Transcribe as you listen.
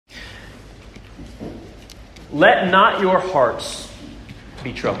Let not your hearts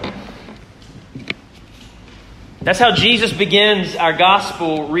be troubled. That's how Jesus begins our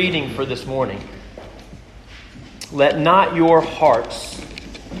gospel reading for this morning. Let not your hearts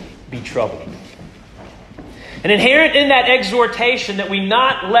be troubled. And inherent in that exhortation that we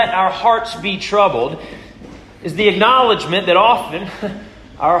not let our hearts be troubled is the acknowledgement that often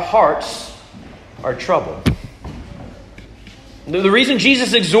our hearts are troubled. The reason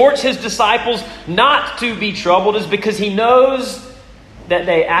Jesus exhorts his disciples not to be troubled is because he knows that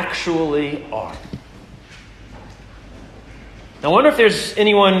they actually are. Now, I wonder if there's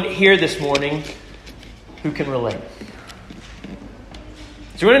anyone here this morning who can relate.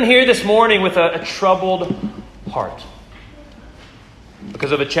 Is there anyone here this morning with a troubled heart?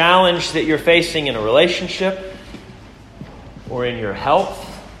 Because of a challenge that you're facing in a relationship, or in your health,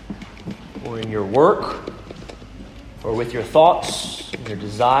 or in your work, or with your thoughts and your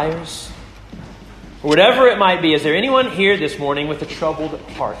desires, or whatever it might be. Is there anyone here this morning with a troubled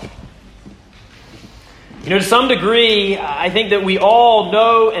heart? You know, to some degree, I think that we all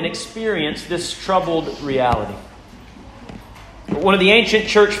know and experience this troubled reality. One of the ancient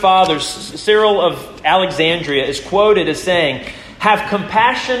church fathers, Cyril of Alexandria, is quoted as saying, "Have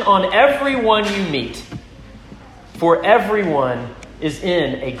compassion on everyone you meet, for everyone is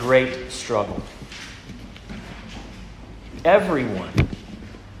in a great struggle." Everyone,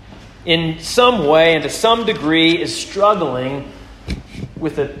 in some way and to some degree, is struggling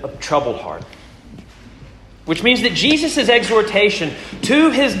with a troubled heart. Which means that Jesus' exhortation to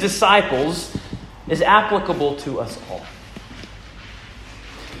his disciples is applicable to us all.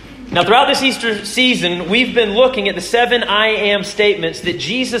 Now, throughout this Easter season, we've been looking at the 7 I am statements that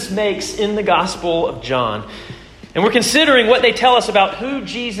Jesus makes in the Gospel of John. And we're considering what they tell us about who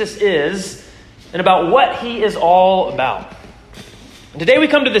Jesus is and about what he is all about. And today we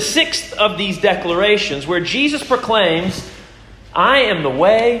come to the 6th of these declarations where Jesus proclaims, "I am the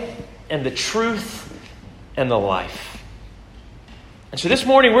way and the truth and the life." And so this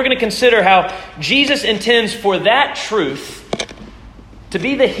morning we're going to consider how Jesus intends for that truth to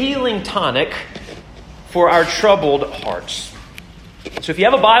be the healing tonic for our troubled hearts. So if you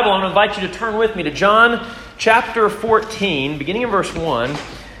have a Bible, I'm going to invite you to turn with me to John chapter 14, beginning in verse 1,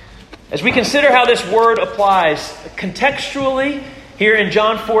 as we consider how this word applies contextually here in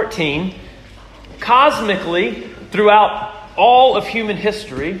John 14, cosmically throughout all of human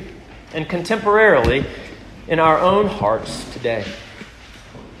history, and contemporarily in our own hearts today.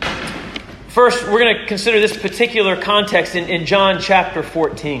 First, we're going to consider this particular context in John chapter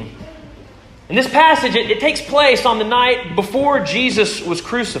 14. In this passage, it takes place on the night before Jesus was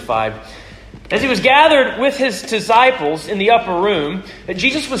crucified. As he was gathered with his disciples in the upper room,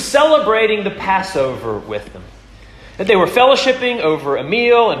 Jesus was celebrating the Passover with them. That they were fellowshipping over a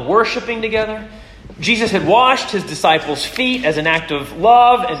meal and worshiping together. Jesus had washed his disciples' feet as an act of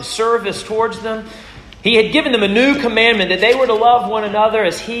love and service towards them. He had given them a new commandment that they were to love one another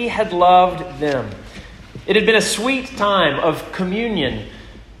as he had loved them. It had been a sweet time of communion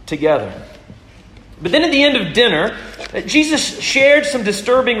together. But then at the end of dinner, Jesus shared some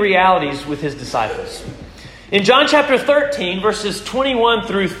disturbing realities with his disciples. In John chapter 13, verses 21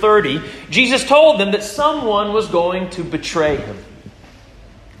 through 30, Jesus told them that someone was going to betray him.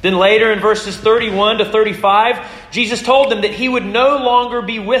 Then later in verses 31 to 35, Jesus told them that he would no longer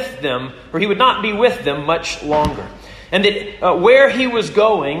be with them, or he would not be with them much longer. And that where he was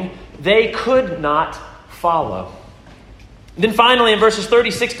going, they could not follow. Then finally in verses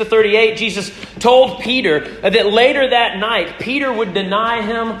 36 to 38, Jesus told Peter that later that night, Peter would deny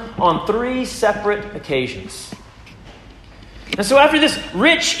him on 3 separate occasions. And so after this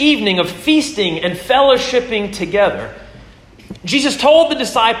rich evening of feasting and fellowshipping together, Jesus told the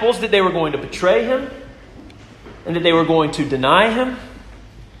disciples that they were going to betray him, and that they were going to deny him,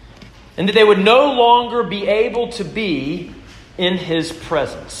 and that they would no longer be able to be in his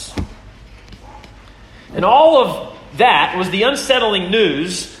presence. And all of that was the unsettling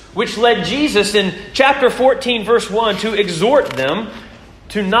news which led Jesus in chapter 14, verse 1, to exhort them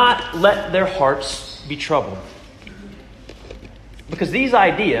to not let their hearts be troubled. Because these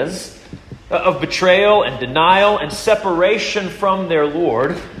ideas of betrayal and denial and separation from their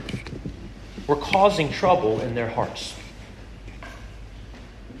Lord were causing trouble in their hearts.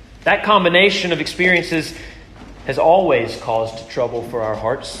 That combination of experiences has always caused trouble for our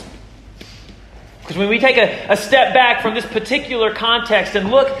hearts. Because when we take a step back from this particular context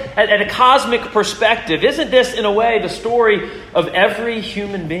and look at a cosmic perspective, isn't this in a way the story of every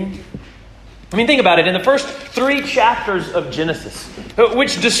human being? I mean, think about it. In the first 3 chapters of Genesis,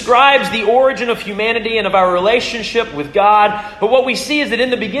 which describes the origin of humanity and of our relationship with God, but what we see is that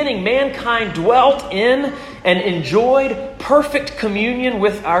in the beginning, mankind dwelt in and enjoyed perfect communion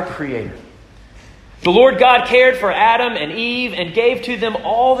with our Creator. The Lord God cared for Adam and Eve and gave to them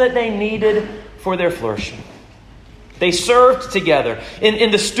all that they needed for their flourishing. They served together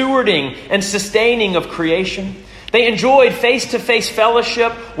in the stewarding and sustaining of creation. They enjoyed face-to-face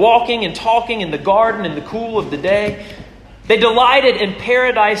fellowship, walking and talking in the garden in the cool of the day. They delighted in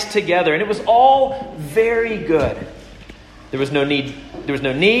paradise together, and it was all very good. There was no need. There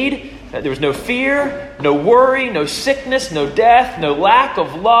was no fear, no worry, no sickness, no death, no lack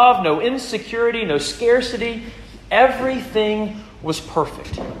of love, no insecurity, no scarcity. Everything was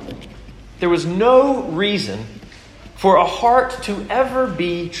perfect. There was no reason for a heart to ever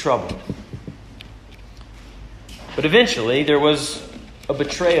be troubled. But eventually, there was a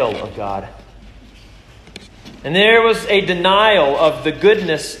betrayal of God. And there was a denial of the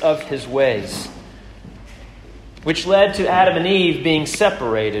goodness of His ways, which led to Adam and Eve being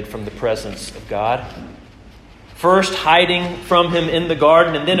separated from the presence of God. First hiding from Him in the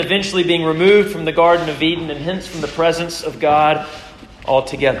garden, and then eventually being removed from the Garden of Eden, and hence from the presence of God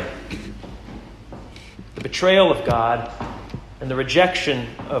altogether. The betrayal of God and the rejection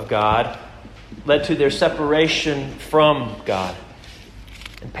of God led to their separation from God,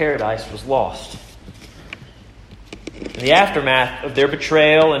 and paradise was lost. In the aftermath of their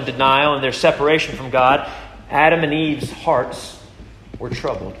betrayal and denial and their separation from God, Adam and Eve's hearts were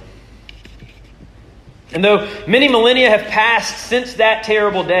troubled. And though many millennia have passed since that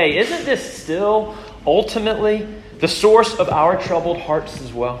terrible day, isn't this still ultimately the source of our troubled hearts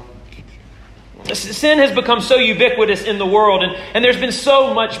as well? Sin has become so ubiquitous in the world, and there's been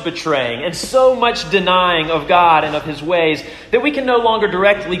so much betraying and so much denying of God and of His ways that we can no longer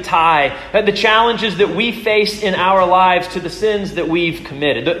directly tie the challenges that we face in our lives to the sins that we've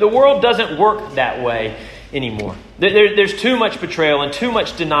committed. The world doesn't work that way anymore. There's too much betrayal and too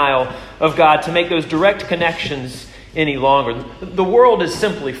much denial of God to make those direct connections any longer. The world is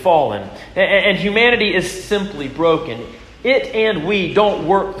simply fallen, and humanity is simply broken. It and we don't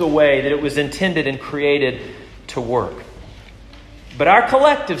work the way that it was intended and created to work. But our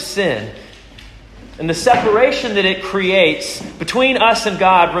collective sin and the separation that it creates between us and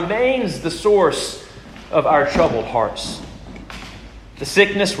God remains the source of our troubled hearts. The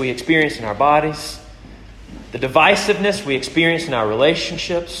sickness we experience in our bodies, the divisiveness we experience in our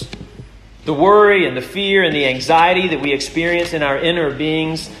relationships, the worry and the fear and the anxiety that we experience in our inner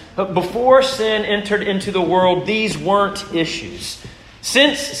beings. Before sin entered into the world, these weren't issues.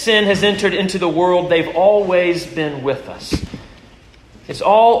 Since sin has entered into the world, they've always been with us. It's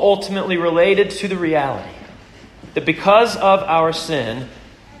all ultimately related to the reality that because of our sin,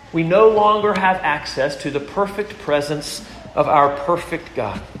 we no longer have access to the perfect presence of our perfect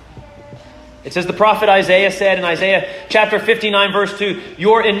God. It's as the prophet Isaiah said in Isaiah chapter 59, verse 2,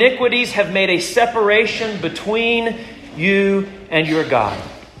 "Your iniquities have made a separation between you and your God,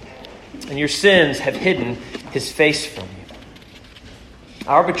 and your sins have hidden His face from you."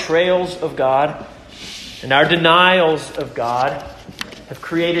 Our betrayals of God and our denials of God have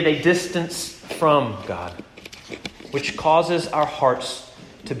created a distance from God, which causes our hearts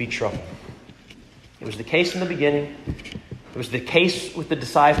to be troubled. It was the case in the beginning. It was the case with the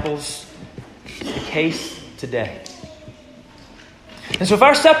disciples. It's the case today. And so if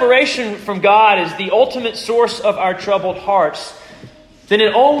our separation from God is the ultimate source of our troubled hearts, then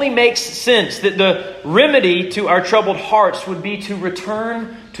it only makes sense that the remedy to our troubled hearts would be to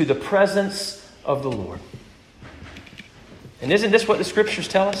return to the presence of the Lord. And isn't this what the Scriptures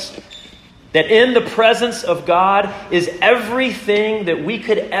tell us? That in the presence of God is everything that we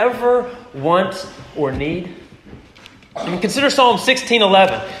could ever want or need. And consider Psalm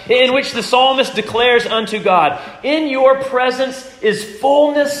 16:11, in which the psalmist declares unto God, "In your presence is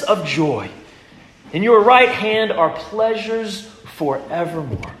fullness of joy. In your right hand are pleasures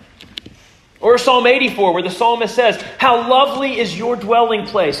forevermore." Or Psalm 84, where the psalmist says, "How lovely is your dwelling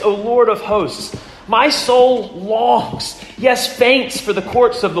place, O Lord of hosts. My soul longs, yes, faints for the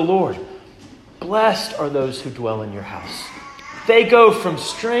courts of the Lord. Blessed are those who dwell in your house. They go from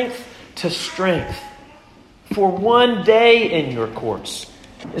strength to strength. For one day in your courts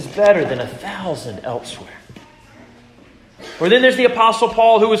is better than 1,000 elsewhere." Or then there's the Apostle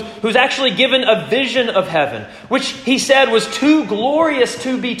Paul, who's actually given a vision of heaven, which he said was too glorious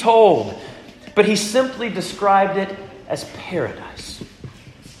to be told. But he simply described it as paradise.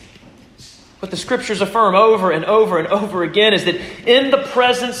 What the Scriptures affirm over and over and over again is that in the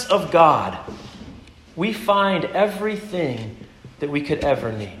presence of God, we find everything that we could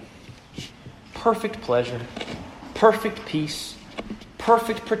ever need. perfect pleasure, perfect peace,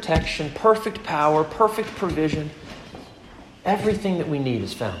 perfect protection, perfect power, perfect provision. Everything that we need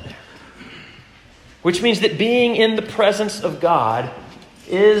is found there. Which means that being in the presence of God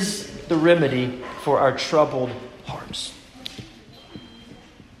is the remedy for our troubled hearts.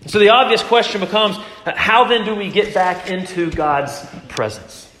 So the obvious question becomes, how then do we get back into God's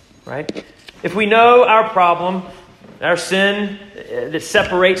presence? Right? If we know our problem, our sin that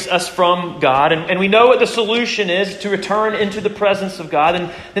separates us from God, and we know what the solution is to return into the presence of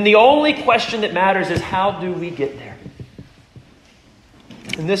God, then the only question that matters is, how do we get there?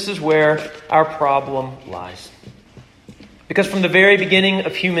 And this is where our problem lies. Because from the very beginning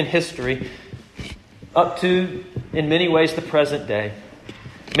of human history, up to, in many ways, the present day,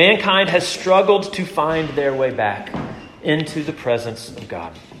 mankind has struggled to find their way back into the presence of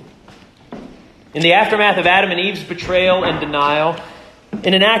God. In the aftermath of Adam and Eve's betrayal and denial,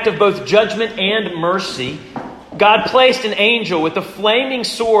 in an act of both judgment and mercy, God placed an angel with a flaming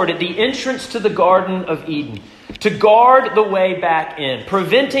sword at the entrance to the Garden of Eden to guard the way back in,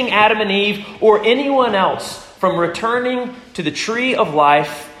 preventing Adam and Eve or anyone else from returning to the tree of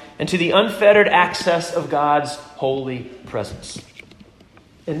life and to the unfettered access of God's holy presence.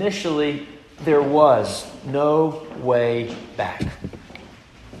 Initially, there was no way back.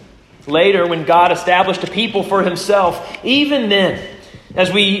 Later, when God established a people for himself, even then,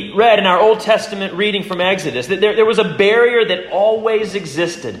 as we read in our Old Testament reading from Exodus, that there was a barrier that always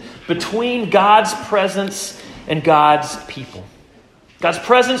existed between God's presence and God's people. God's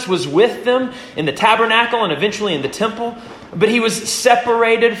presence was with them in the tabernacle and eventually in the temple, but he was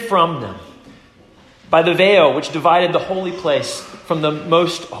separated from them by the veil which divided the holy place from the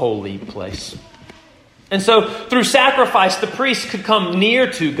most holy place. And so through sacrifice, the priest could come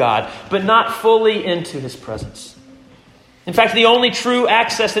near to God, but not fully into his presence. In fact, the only true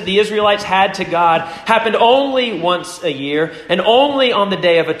access that the Israelites had to God happened only once a year and only on the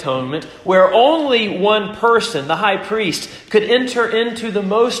Day of Atonement, where only one person, the high priest, could enter into the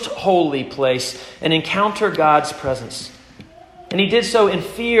most holy place and encounter God's presence. And he did so in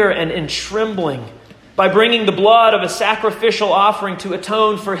fear and in trembling, by bringing the blood of a sacrificial offering to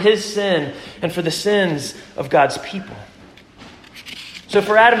atone for his sin and for the sins of God's people. So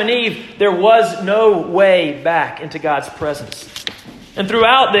for Adam and Eve, there was no way back into God's presence. And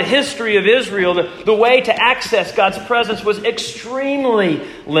throughout the history of Israel, the way to access God's presence was extremely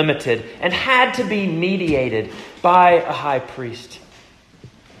limited and had to be mediated by a high priest.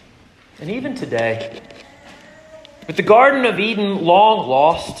 And even today, with the Garden of Eden long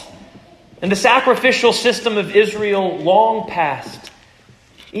lost, and the sacrificial system of Israel long past,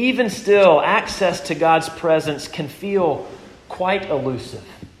 even still, access to God's presence can feel quite elusive,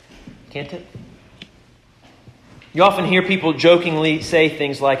 can't it? You often hear people jokingly say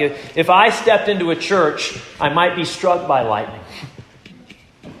things like, if I stepped into a church, I might be struck by lightning.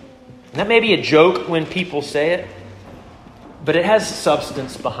 And that may be a joke when people say it, but it has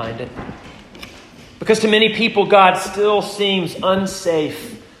substance behind it. Because to many people, God still seems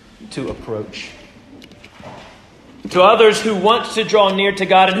unsafe to approach. To others who want to draw near to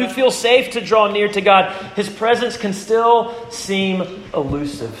God and who feel safe to draw near to God, his presence can still seem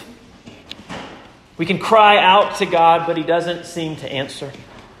elusive. We can cry out to God, but he doesn't seem to answer.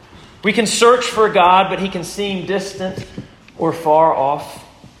 We can search for God, but he can seem distant or far off.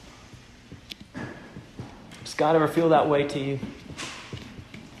 Does God ever feel that way to you?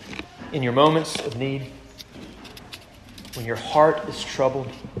 In your moments of need? When your heart is troubled?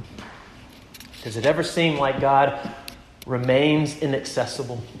 Does it ever seem like God remains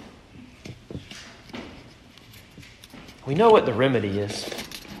inaccessible? We know what the remedy is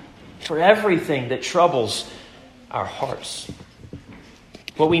for everything that troubles our hearts.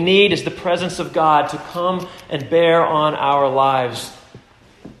 What we need is the presence of God to come and bear on our lives.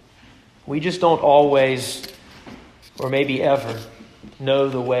 We just don't always, or maybe ever, know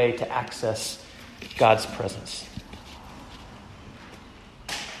the way to access God's presence.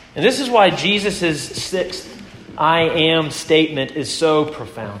 And this is why Jesus' sixth I am statement is so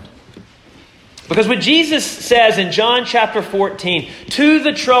profound. Because what Jesus says in John chapter 14 to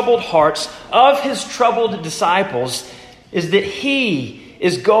the troubled hearts of his troubled disciples is that he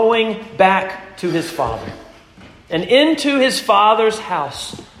is going back to his Father and into his Father's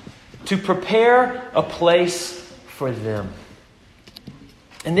house to prepare a place for them.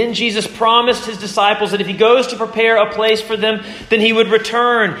 And then Jesus promised his disciples that if he goes to prepare a place for them, then he would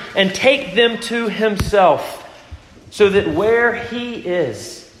return and take them to himself, so that where he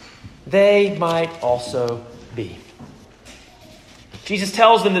is, they might also be. Jesus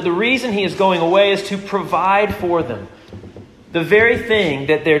tells them that the reason he is going away is to provide for them, the very thing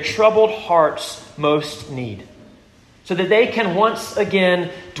that their troubled hearts most need, so that they can once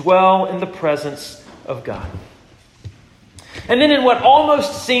again dwell in the presence of God. And then in what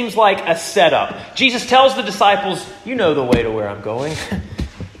almost seems like a setup, Jesus tells the disciples, you know the way to where I'm going.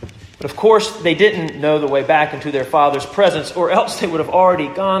 But of course, they didn't know the way back into their Father's presence, or else they would have already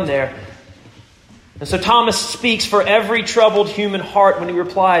gone there. And so Thomas speaks for every troubled human heart when he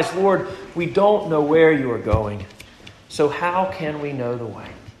replies, Lord, we don't know where you are going, so how can we know the way?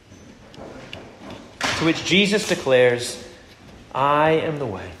 To which Jesus declares, I am the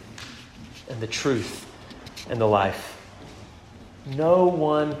way, and the truth, and the life. No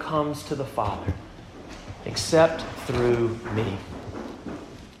one comes to the Father except through me.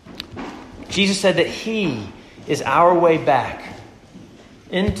 Jesus said that He is our way back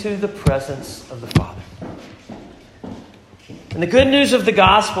into the presence of the Father. And the good news of the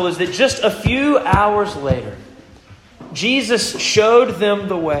gospel is that just a few hours later, Jesus showed them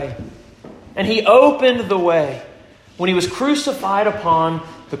the way. And He opened the way when He was crucified upon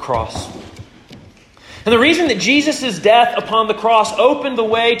the cross. And the reason that Jesus' death upon the cross opened the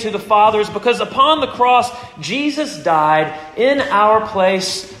way to the Father is because upon the cross, Jesus died in our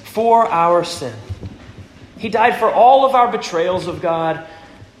place for our sin. He died for all of our betrayals of God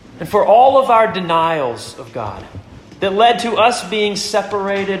and for all of our denials of God that led to us being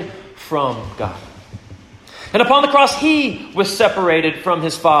separated from God. And upon the cross, He was separated from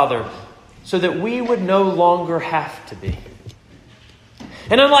His Father so that we would no longer have to be.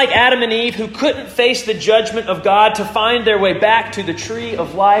 And unlike Adam and Eve, who couldn't face the judgment of God to find their way back to the tree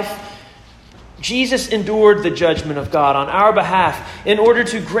of life, Jesus endured the judgment of God on our behalf in order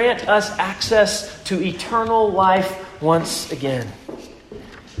to grant us access to eternal life once again.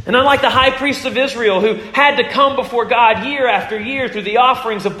 And unlike the high priests of Israel, who had to come before God year after year through the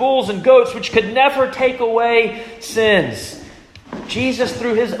offerings of bulls and goats, which could never take away sins, Jesus,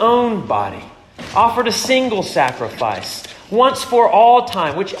 through His own body, offered a single sacrifice, once for all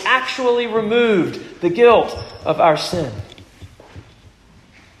time, which actually removed the guilt of our sin.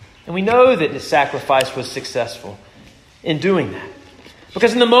 And we know that His sacrifice was successful in doing that.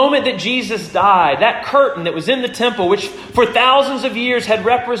 Because in the moment that Jesus died, that curtain that was in the temple, which for thousands of years had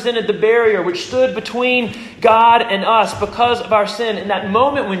represented the barrier which stood between God and us because of our sin, in that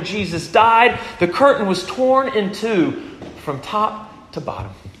moment when Jesus died, the curtain was torn in two from top to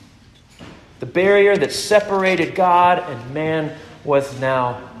bottom. The barrier that separated God and man was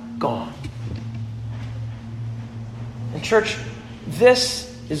now gone. And church,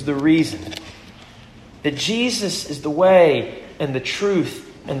 this is the reason that Jesus is the way and the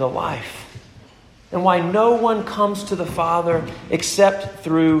truth and the life, and why no one comes to the Father except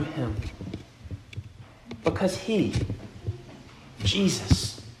through Him. Because He,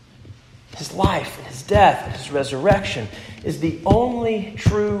 Jesus, His life and His death and His resurrection is the only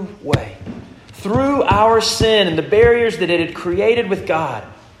true way through our sin and the barriers that it had created with God,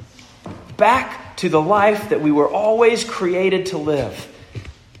 back to the life that we were always created to live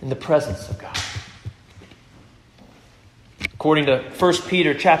in the presence of God. According to 1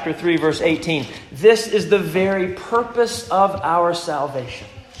 Peter chapter 3, verse 18, this is the very purpose of our salvation.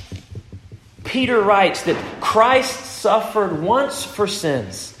 Peter writes that Christ suffered once for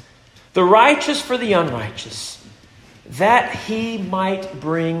sins, the righteous for the unrighteous, that He might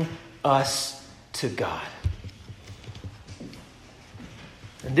bring us to God.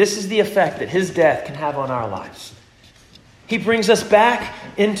 And this is the effect that His death can have on our lives. He brings us back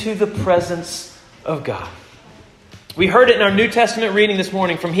into the presence of God. We heard it in our New Testament reading this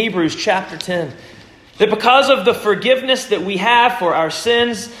morning from Hebrews chapter 10. That because of the forgiveness that we have for our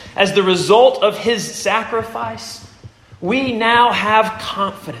sins as the result of His sacrifice, we now have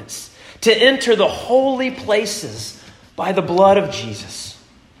confidence to enter the holy places by the blood of Jesus.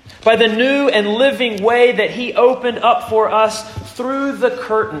 By the new and living way that He opened up for us through the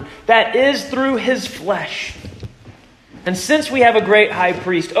curtain, that is through His flesh. And since we have a great high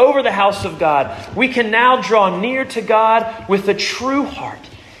priest over the house of God, we can now draw near to God with a true heart,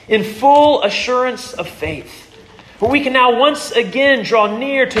 in full assurance of faith. For we can now once again draw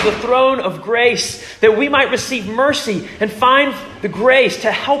near to the throne of grace, that we might receive mercy and find the grace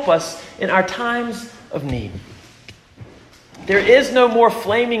to help us in our times of need. There is no more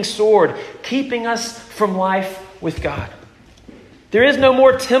flaming sword keeping us from life with God. There is no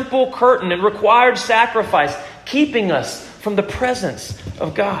more temple curtain and required sacrifice keeping us from the presence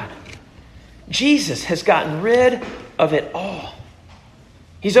of God. Jesus has gotten rid of it all.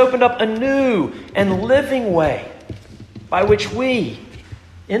 He's opened up a new and living way by which we,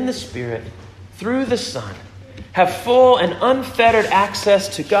 in the Spirit, through the Son, have full and unfettered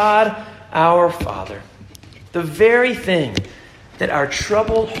access to God, our Father. The very thing that our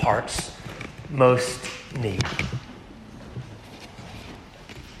troubled hearts most need.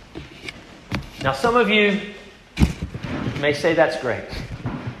 Now, some of you may say that's great,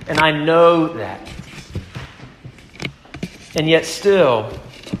 and I know that. And yet still,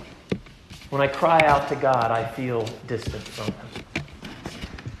 when I cry out to God, I feel distant from Him.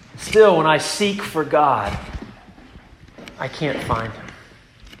 Still, when I seek for God, I can't find Him.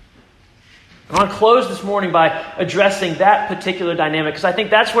 I want to close this morning by addressing that particular dynamic, because I think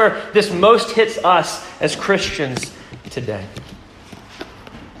that's where this most hits us as Christians today.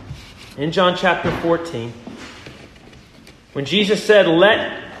 In John chapter 14, when Jesus said,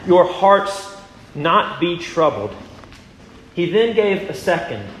 "Let your hearts not be troubled," He then gave a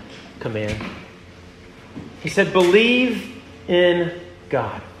second command. He said, "Believe in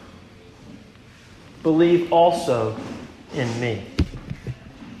God. Believe also in me."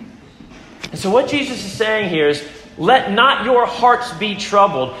 And so what Jesus is saying here is, let not your hearts be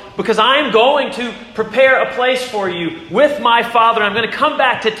troubled, because I am going to prepare a place for you with my Father. I'm going to come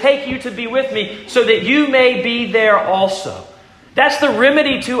back to take you to be with me so that you may be there also. That's the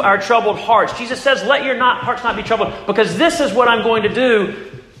remedy to our troubled hearts. Jesus says, let your hearts not be troubled, because this is what I'm going to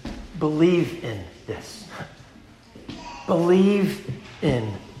do. Believe in this. Believe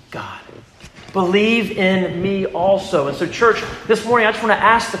in God. Believe in me also. And so, church, this morning I just want to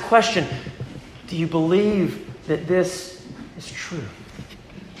ask the question, do you believe that this is true?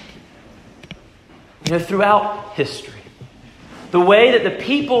 You know, throughout history, the way that the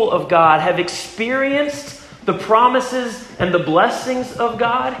people of God have experienced the promises and the blessings of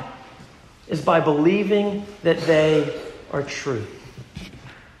God is by believing that they are true.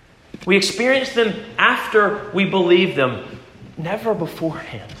 We experience them after we believe them, never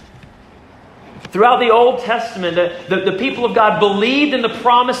beforehand. Throughout the Old Testament, the people of God believed in the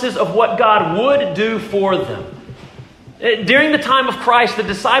promises of what God would do for them. During the time of Christ, the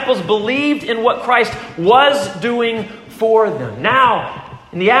disciples believed in what Christ was doing for them. Now,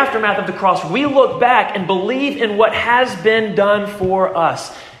 in the aftermath of the cross, we look back and believe in what has been done for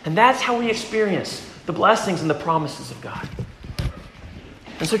us. And that's how we experience the blessings and the promises of God.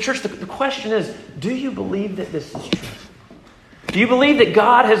 And so, church, the question is, do you believe that this is true? Do you believe that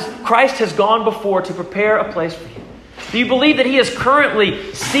Christ has gone before to prepare a place for you? Do you believe that He is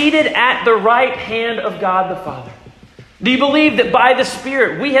currently seated at the right hand of God the Father? Do you believe that by the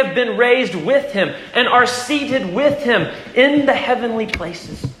Spirit we have been raised with Him and are seated with Him in the heavenly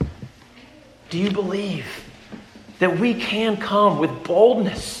places? Do you believe that we can come with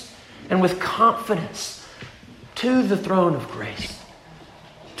boldness and with confidence to the throne of grace,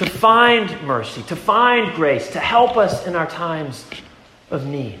 to find mercy, to find grace, to help us in our times of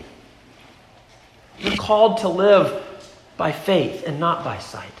need? We're called to live by faith and not by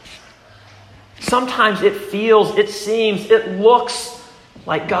sight. Sometimes it feels, it seems, it looks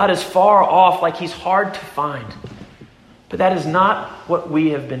like God is far off, like He's hard to find. But that is not what we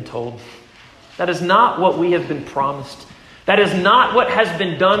have been told. That is not what we have been promised. That is not what has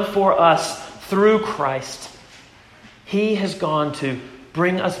been done for us through Christ. He has gone to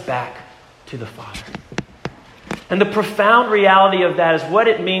bring us back to the Father. And the profound reality of that is what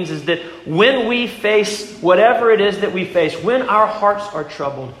it means is that when we face whatever it is that we face, when our hearts are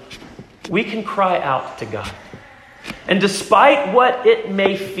troubled, we can cry out to God. And despite what it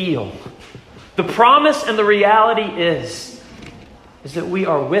may feel, the promise and the reality is that we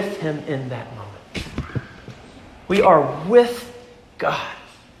are with Him in that moment. We are with God,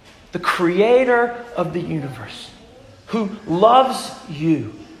 the Creator of the universe, who loves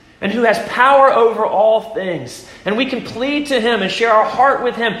you and who has power over all things. And we can plead to Him and share our heart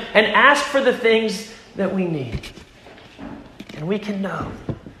with Him and ask for the things that we need. And we can know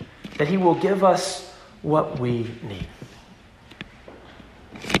that He will give us what we need.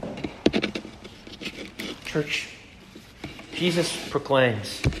 Church, Jesus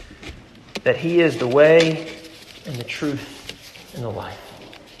proclaims that He is the way and the truth and the life,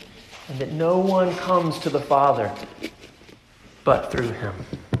 and that no one comes to the Father but through Him.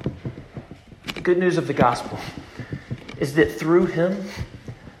 The good news of the gospel is that through Him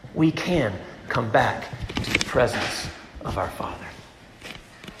we can come back to the presence of our Father.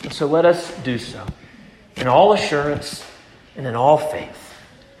 And so let us do so in all assurance and in all faith,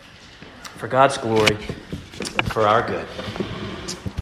 for God's glory and for our good.